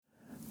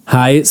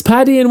Hi, it's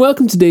Paddy and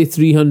welcome to day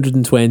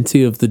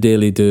 320 of the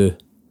Daily Do.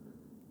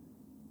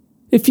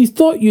 If you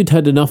thought you'd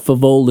had enough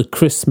of all the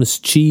Christmas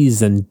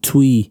cheese and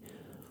twee,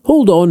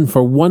 hold on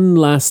for one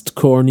last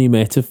corny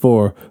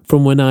metaphor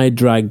from when I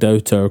dragged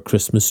out our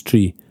Christmas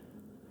tree.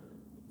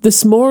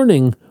 This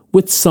morning,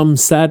 with some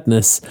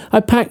sadness, I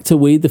packed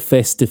away the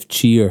festive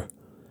cheer,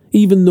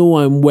 even though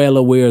I'm well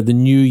aware the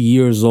new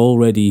year's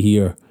already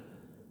here.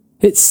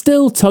 It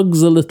still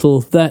tugs a little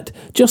that,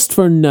 just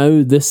for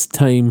now, this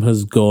time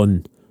has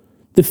gone.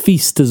 The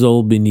feast has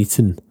all been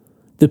eaten.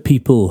 The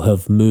people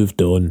have moved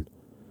on.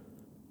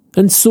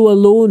 And so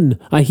alone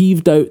I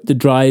heaved out the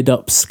dried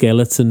up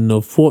skeleton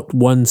of what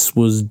once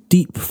was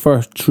deep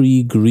fir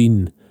tree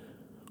green.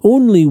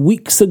 Only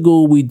weeks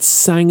ago we'd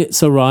sang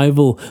its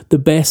arrival the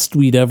best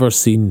we'd ever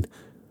seen.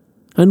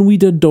 And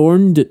we'd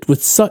adorned it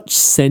with such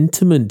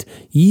sentiment,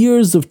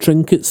 years of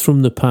trinkets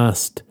from the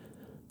past,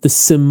 the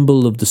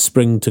symbol of the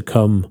spring to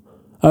come,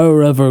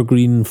 our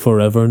evergreen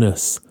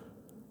foreverness.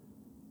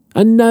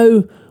 And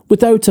now,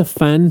 without a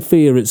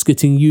fanfare, it's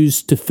getting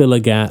used to fill a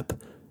gap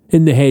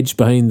in the hedge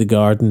behind the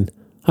garden.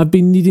 I've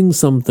been needing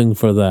something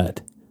for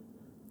that.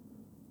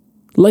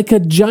 Like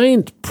a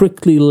giant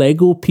prickly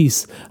Lego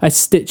piece, I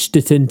stitched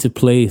it into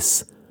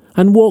place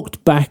and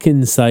walked back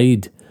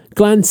inside,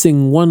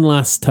 glancing one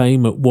last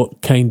time at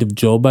what kind of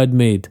job I'd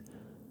made.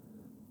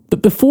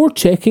 But before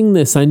checking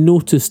this, I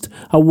noticed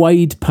a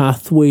wide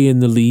pathway in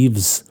the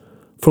leaves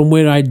from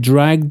where I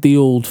dragged the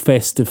old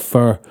festive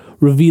fir,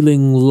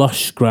 revealing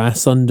lush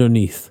grass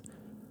underneath.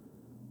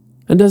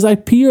 And as I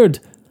peered,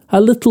 a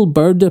little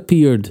bird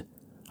appeared,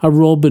 a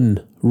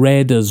robin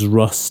red as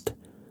rust,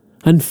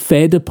 and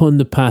fed upon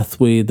the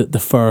pathway that the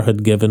fir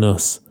had given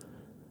us.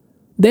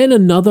 Then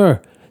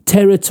another,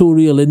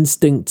 territorial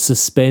instinct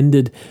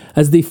suspended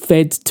as they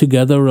fed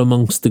together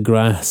amongst the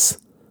grass.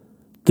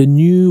 The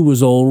new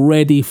was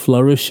already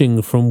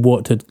flourishing from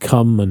what had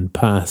come and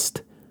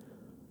passed.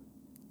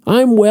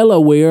 I'm well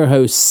aware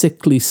how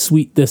sickly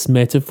sweet this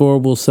metaphor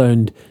will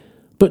sound,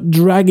 but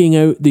dragging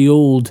out the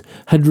old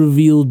had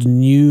revealed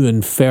new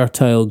and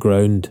fertile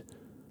ground.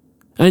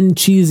 And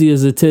cheesy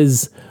as it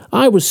is,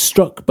 I was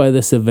struck by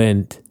this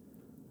event.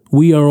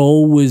 We are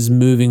always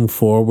moving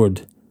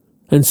forward,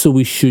 and so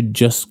we should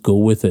just go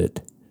with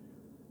it.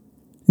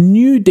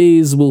 New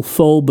days will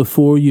fall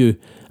before you,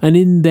 and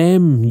in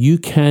them you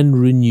can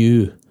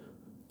renew.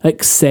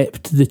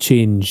 Accept the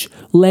change,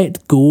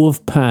 let go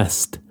of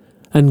past,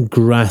 and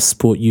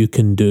grasp what you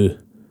can do.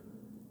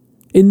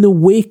 In the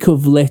wake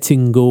of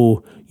letting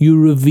go, you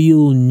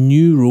reveal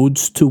new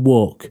roads to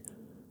walk.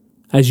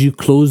 As you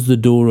close the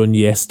door on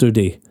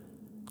yesterday,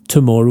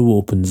 tomorrow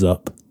opens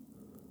up.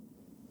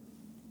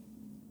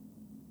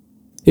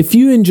 If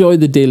you enjoy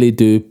the Daily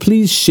Do,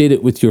 please share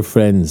it with your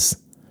friends.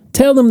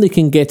 Tell them they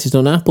can get it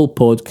on Apple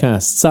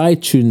Podcasts,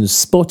 iTunes,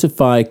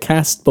 Spotify,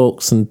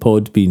 Castbox and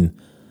Podbean.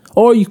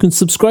 Or you can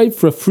subscribe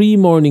for a free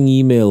morning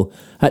email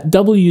at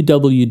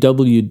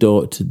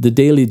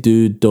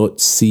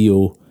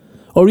www.thedailydo.co.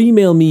 Or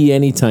email me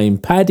anytime,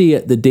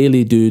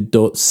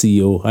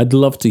 paddy@thedailydo.co. I'd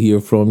love to hear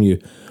from you.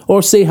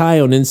 Or say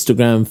hi on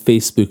Instagram,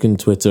 Facebook and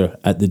Twitter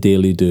 @The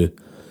Daily Do.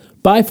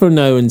 Bye for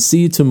now and see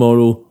you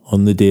tomorrow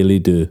on The Daily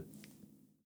Do.